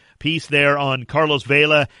piece there on Carlos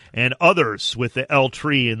Vela and others with the El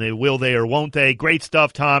Tri and the will they or won't they. Great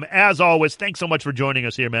stuff, Tom. As always, thanks so much for joining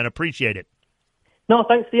us here, man. Appreciate it. No,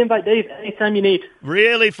 thanks for the invite, Dave. Anytime you need.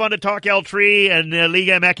 Really fun to talk El Tri and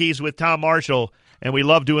Liga MX with Tom Marshall, and we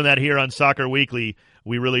love doing that here on Soccer Weekly.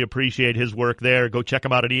 We really appreciate his work there. Go check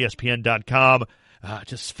him out at ESPN.com.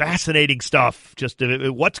 Just fascinating stuff. Just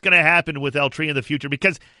what's going to happen with El Tri in the future,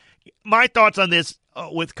 because my thoughts on this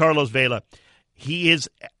with Carlos Vela, he is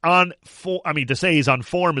on to say he's on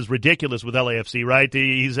form is ridiculous with LAFC, right?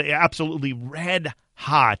 He's absolutely red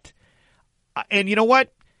hot. And you know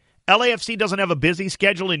what? LAFC doesn't have a busy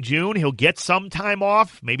schedule in June. He'll get some time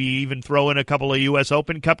off, maybe even throw in a couple of U.S.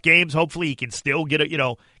 Open Cup games. Hopefully he can still get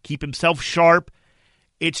keep himself sharp.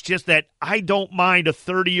 It's just that I don't mind a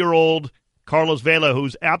 30-year-old Carlos Vela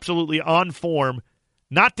who's absolutely on form,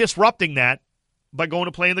 not disrupting that by going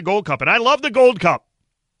to play in the Gold Cup. And I love the Gold Cup.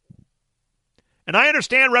 And I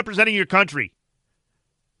understand representing your country.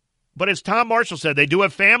 But as Tom Marshall said, they do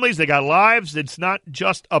have families, they got lives. It's not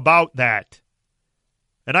just about that.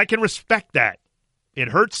 And I can respect that. It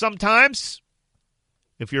hurts sometimes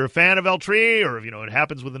if you're a fan of El Tri, or it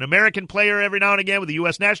happens with an American player every now and again with the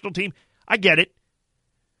U.S. national team. I get it.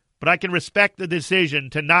 But I can respect the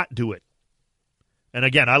decision to not do it. And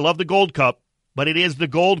again, I love the Gold Cup, but it is the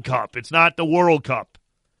Gold Cup. It's not the World Cup.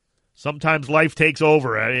 Sometimes life takes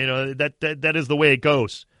over. That is the way it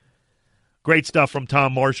goes. Great stuff from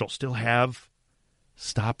Tom Marshall. Still have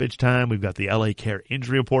stoppage time. We've got the LA Care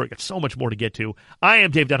injury report. Got so much more to get to. I am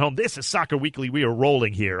Dave Denholm. This is Soccer Weekly. We are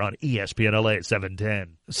rolling here on ESPN LA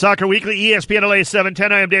 710. Soccer Weekly, ESPN LA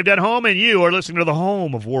 710. I am Dave Denholm, and you are listening to the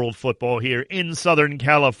home of world football here in Southern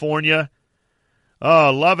California. Oh,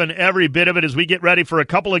 loving every bit of it as we get ready for a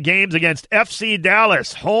couple of games against FC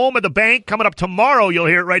Dallas. Home at the Bank coming up tomorrow. You'll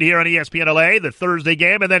hear it right here on ESPN LA, the Thursday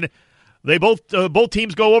game, and then they both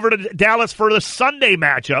teams go over to Dallas for the Sunday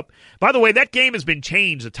matchup. By the way, that game has been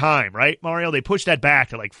changed the time, right, Mario? They pushed that back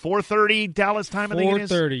to like 4:30 Dallas time, I think it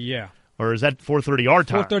is? 4:30, yeah. Or is that 4:30 our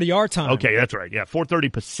time? 4:30 our time. Okay, that's right. Yeah,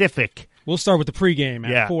 4:30 Pacific. We'll start with the pregame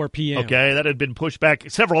at 4 p.m. Okay, that had been pushed back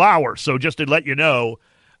several hours. So just to let you know,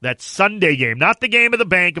 that Sunday game, not the game of the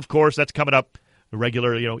Bank, of course, that's coming up. The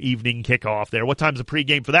regular, evening kickoff there. What time's the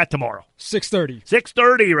pregame for that tomorrow? 6:30.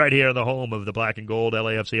 6:30 right here in the home of the Black and Gold,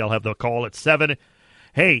 LAFC. I'll have the call at 7.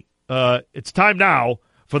 Hey, it's time now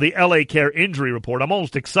for the LA Care injury report. I'm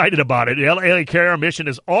almost excited about it. The LA Care mission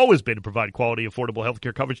has always been to provide quality, affordable health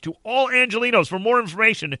care coverage to all Angelinos. For more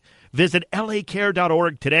information, visit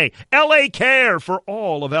lacare.org today. LA Care for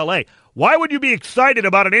all of LA. Why would you be excited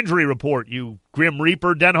about an injury report, you Grim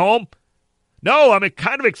Reaper Denholm? No, I'm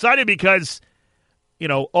kind of excited because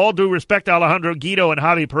all due respect to Alejandro Guido and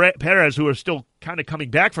Javi Perez, who are still kind of coming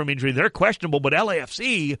back from injury, they're questionable, but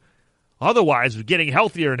LAFC otherwise is getting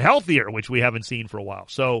healthier and healthier, which we haven't seen for a while.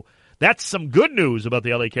 So that's some good news about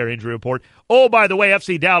the LA Care injury report. Oh, by the way,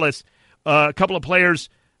 FC Dallas, a couple of players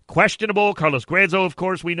questionable. Carlos Vela, of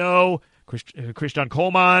course, we know. Christian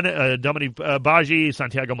Coleman, Dominic Baji,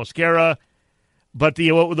 Santiago Mosquera. But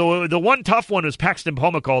the one tough one is Paxton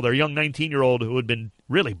Pomykal, their young 19-year-old who had been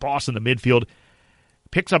really bossing the midfield.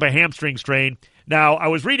 Picks up a hamstring strain. Now, I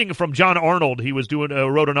was reading from John Arnold. He was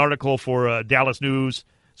wrote an article for Dallas News,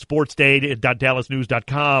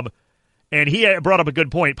 sportsday.dallasnews.com, and he brought up a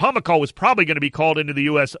good point. Pomykal was probably going to be called into the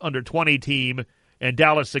U.S. under-20 team, and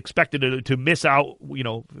Dallas expected to miss out,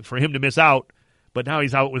 for him to miss out, but now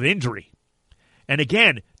he's out with injury. And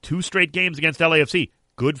again, 2 straight games against LAFC.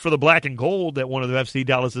 Good for the Black and Gold that one of the FC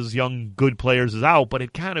Dallas's young good players is out, but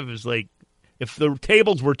it kind of is like, if the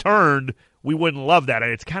tables were turned, we wouldn't love that.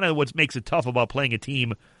 And it's kind of what makes it tough about playing a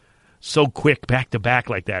team so quick back-to-back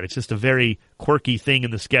like that. It's just a very quirky thing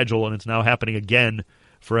in the schedule, and it's now happening again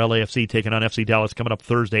for LAFC, taking on FC Dallas coming up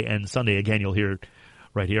Thursday and Sunday. Again, you'll hear it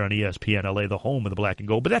right here on ESPN LA, the home of the Black and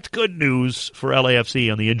Gold. But that's good news for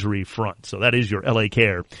LAFC on the injury front. So that is your LA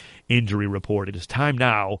Care injury report. It is time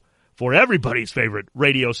now for everybody's favorite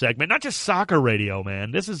radio segment, not just soccer radio,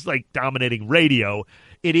 man. This is like dominating radio.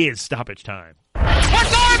 It is stoppage time. What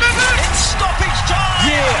time is it? It's stoppage time!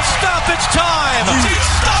 Yeah, stoppage time! It's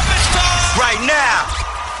stoppage time! Right now!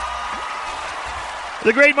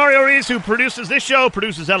 The great Mario Reis, who produces this show,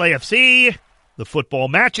 produces LAFC, the football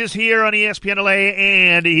matches here on ESPN LA,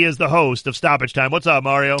 and he is the host of Stoppage Time. What's up,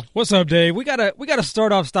 Mario? What's up, Dave? We gotta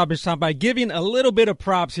start off Stoppage Time by giving a little bit of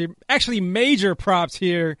props here, actually major props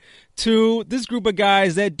here, to this group of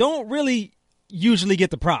guys that don't really usually get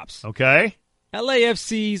the props. Okay.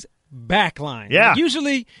 LAFC's backline. Yeah.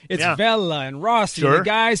 Usually it's Vela and Rosa, the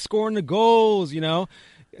guys scoring the goals, the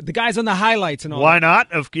guys on the highlights and all. Why not?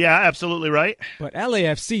 Yeah, absolutely right. But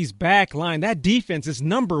LAFC's backline, that defense is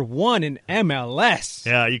number 1 in MLS.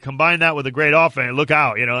 Yeah, you combine that with a great offense, look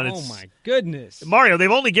out, and oh my goodness. Mario, they've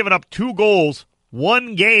only given up 2 goals,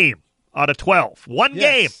 1 game out of 12. One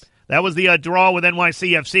game. That was the draw with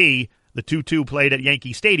NYCFC, the 2-2 played at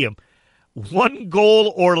Yankee Stadium. 1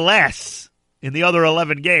 goal or less in the other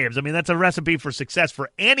 11 games. I mean, that's a recipe for success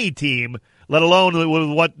for any team, let alone with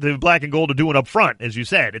what the Black and Gold are doing up front, as you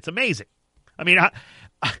said. It's amazing. I mean,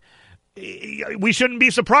 we shouldn't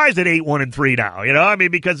be surprised at 8-1-3 now,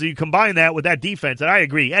 because you combine that with that defense, and I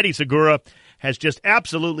agree, Eddie Segura has just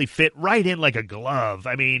absolutely fit right in like a glove.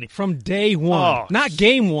 I mean, from day one, not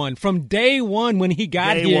game one, from day one when he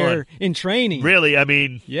got here in training. Really, I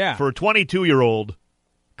mean, for a 22-year-old,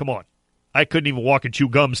 come on. I couldn't even walk and chew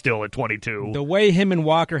gum still at 22. The way him and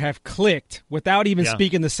Walker have clicked without even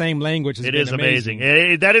speaking the same language has been amazing.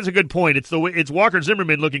 That is a good point. It's Walker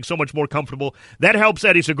Zimmerman looking so much more comfortable. That helps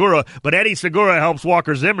Eddie Segura, but Eddie Segura helps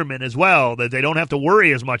Walker Zimmerman as well, that they don't have to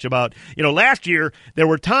worry as much about. Last year there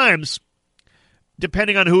were times,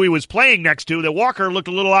 depending on who he was playing next to, that Walker looked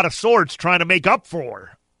a little out of sorts trying to make up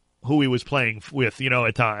for who he was playing with,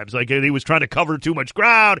 at times. Like, he was trying to cover too much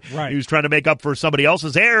ground. Right. He was trying to make up for somebody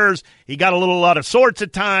else's errors. He got a little out of sorts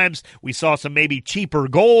at times. We saw some maybe cheaper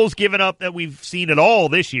goals given up that we've seen at all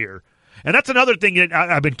this year. And that's another thing that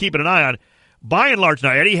I've been keeping an eye on. by and large,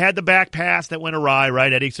 now, Eddie had the back pass that went awry,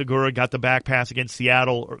 right? Eddie Segura got the back pass against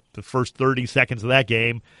Seattle or the first 30 seconds of that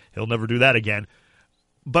game. He'll never do that again.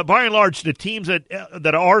 But by and large, the teams that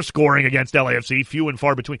are scoring against LAFC, few and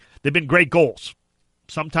far between, they've been great goals.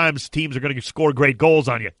 Sometimes teams are going to score great goals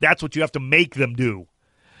on you. That's what you have to make them do.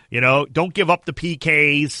 Don't give up the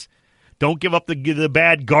PKs. Don't give up the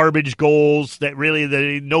bad garbage goals that really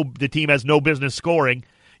the team has no business scoring.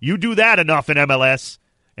 You do that enough in MLS.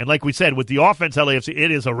 And like we said, with the offense, LAFC,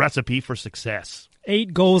 it is a recipe for success.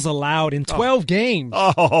 8 goals allowed in 12 games.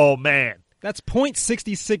 Oh, man. That's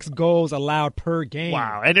 .66 goals allowed per game.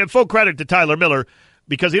 Wow. And full credit to Tyler Miller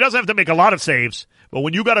because he doesn't have to make a lot of saves. But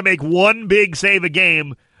when you got to make one big save a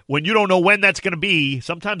game, when you don't know when that's going to be,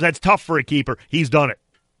 sometimes that's tough for a keeper. He's done it.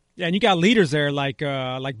 Yeah, and you got leaders there like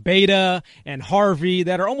Beta and Harvey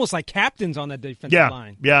that are almost like captains on that defensive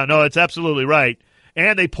line. Yeah, no, it's absolutely right.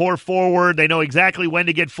 And they pour forward. They know exactly when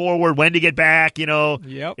to get forward, when to get back.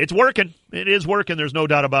 Yep. It's working. It is working. There's no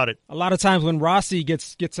doubt about it. A lot of times when Rossi get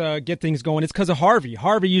things going, it's because of Harvey.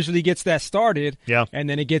 Harvey usually gets that started. Yeah. And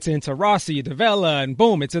then it gets into Rossi, to Vela, and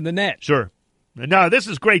boom, it's in the net. Sure. Now this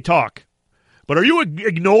is great talk, but are you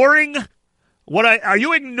ignoring? Are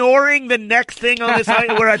you ignoring the next thing on this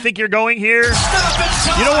where I think you're going here?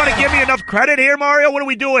 You don't want to give me enough credit here, Mario? What are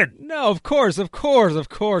we doing? No, of course.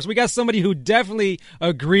 We got somebody who definitely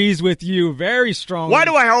agrees with you very strongly. Why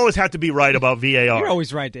do I always have to be right about VAR? You're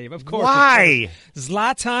always right, Dave. Of course. Why?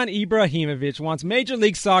 Zlatan Ibrahimovic wants Major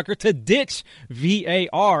League Soccer to ditch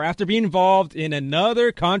VAR after being involved in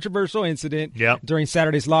another controversial incident during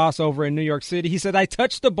Saturday's loss over in New York City. He said, I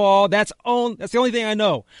touched the ball. That's the only thing I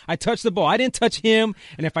know. I touched the ball. I didn't touch him,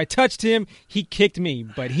 and if I touched him, he kicked me.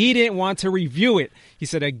 But he didn't want to review it. He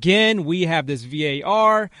said, again, we have this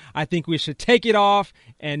VAR. I think we should take it off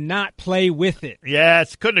and not play with it.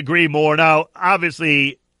 Yes, couldn't agree more. Now,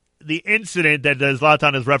 obviously, the incident that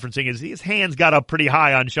Zlatan is referencing is his hands got up pretty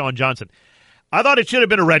high on Sean Johnson. I thought it should have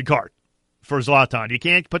been a red card for Zlatan. You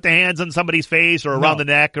can't put the hands on somebody's face or around the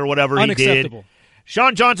neck or whatever he did. Unacceptable.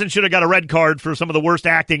 Sean Johnson should have got a red card for some of the worst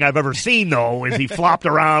acting I've ever seen, though, as he flopped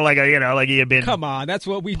around like he had been. Come on, that's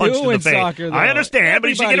what we do in soccer, though. I understand, but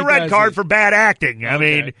he should get a red card for bad acting. I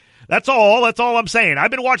mean, that's all I'm saying.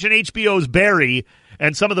 I've been watching HBO's Barry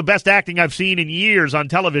and some of the best acting I've seen in years on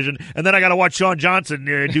television, and then I got to watch Sean Johnson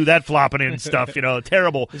do that flopping and stuff,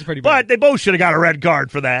 terrible. It's pretty But bad. they both should have got a red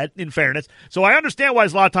card for that, in fairness. So I understand why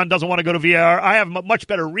Zlatan doesn't want to go to VAR. I have much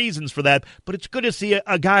better reasons for that, but it's good to see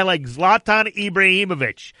a guy like Zlatan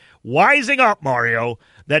Ibrahimovic wising up, Mario,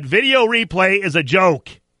 that video replay is a joke.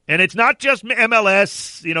 And it's not just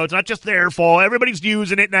MLS, it's not just their fault. Everybody's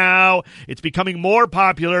using it now. It's becoming more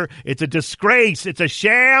popular. It's a disgrace. It's a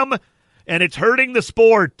sham. And it's hurting the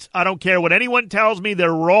sport. I don't care what anyone tells me.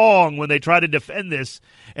 They're wrong when they try to defend this.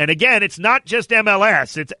 And again, it's not just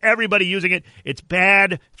MLS. It's everybody using it. It's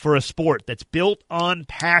bad for a sport that's built on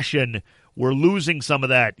passion. We're losing some of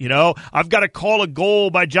that, I've got to call a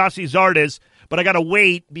goal by Jossie Zardes, but I got to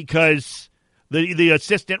wait because the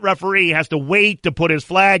assistant referee has to wait to put his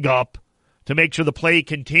flag up to make sure the play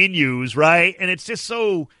continues, right? And it's just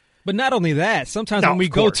so... But not only that, sometimes when we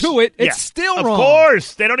go to it, it's still wrong. Of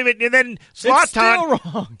course. They don't even... And then Zlatan... It's still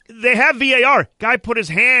wrong. They have VAR. Guy put his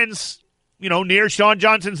hands, near Sean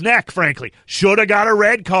Johnson's neck, frankly. Should have got a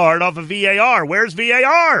red card off of VAR. Where's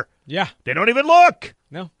VAR? Yeah. They don't even look.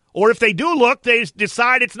 No. Or if they do look, they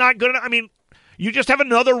decide it's not good enough. I mean, you just have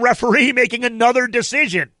another referee making another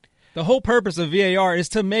decision. The whole purpose of VAR is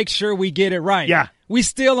to make sure we get it right. Yeah. We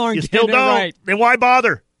still aren't You getting still it don't. right. Then why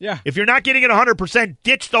bother? Yeah. If you're not getting it 100%,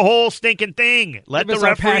 ditch the whole stinking thing. Let Give the us our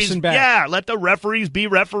referees, passion back. let the referees be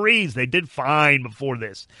referees. They did fine before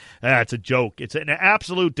this. It's a joke. It's an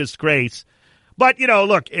absolute disgrace. But,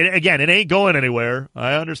 look, again, it ain't going anywhere.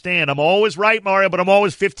 I understand. I'm always right, Mario, but I'm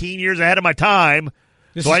always 15 years ahead of my time.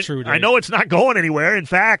 This is true, Dave. I know it's not going anywhere. In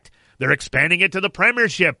fact, they're expanding it to the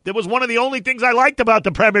Premiership. That was one of the only things I liked about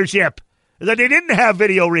the Premiership, is that they didn't have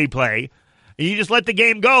video replay. You just let the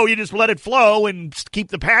game go. You just let it flow and keep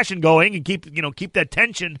the passion going and keep that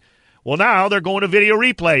tension. Well, now they're going to video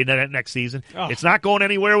replay next season. Oh. It's not going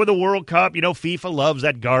anywhere with the World Cup. FIFA loves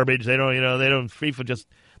that garbage. They don't. FIFA just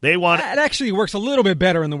they want. It actually works a little bit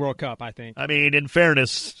better in the World Cup, I think. I mean, in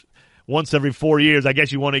fairness, once every 4 years, I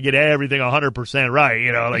guess you want to get everything 100%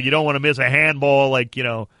 right. Like you don't want to miss a handball.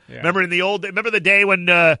 Yeah. Remember the day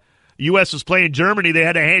when. U.S. was playing Germany.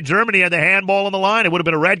 Germany had the handball on the line. It would have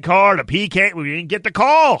been a red card, a PK. We didn't get the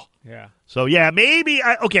call. Yeah. So, maybe.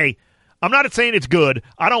 Okay, I'm not saying it's good.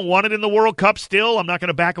 I don't want it in the World Cup still. I'm not going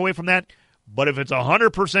to back away from that. But if it's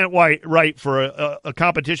 100% right for a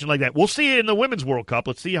competition like that, we'll see it in the Women's World Cup.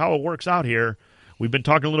 Let's see how it works out here we've been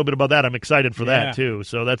talking a little bit about that. I'm excited for that, too.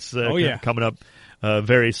 So that's coming up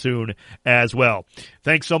very soon as well.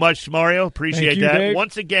 Thanks so much, Mario. Appreciate that. Dave.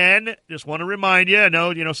 Once again, just want to remind you, I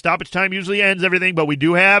know, stoppage time usually ends everything, but we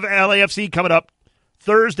do have LAFC coming up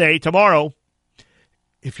Thursday, tomorrow.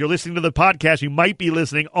 If you're listening to the podcast, you might be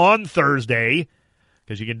listening on Thursday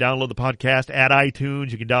because you can download the podcast at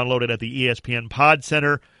iTunes. You can download it at the ESPN Pod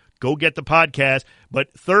Center. Go get the podcast.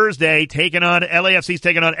 But Thursday, LAFC's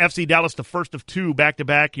taking on FC Dallas, the first of two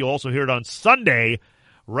back-to-back. You'll also hear it on Sunday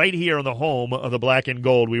right here on the home of the Black and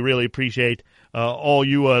Gold. We really appreciate all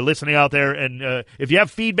you listening out there. And if you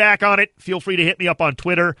have feedback on it, feel free to hit me up on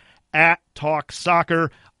Twitter at Talk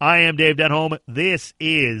Soccer. I am Dave Denholm. This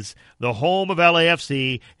is the home of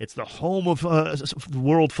LAFC. It's the home of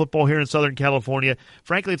world football here in Southern California.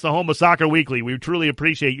 Frankly, it's the home of Soccer Weekly. We truly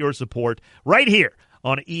appreciate your support right here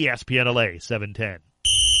on ESPN LA 710.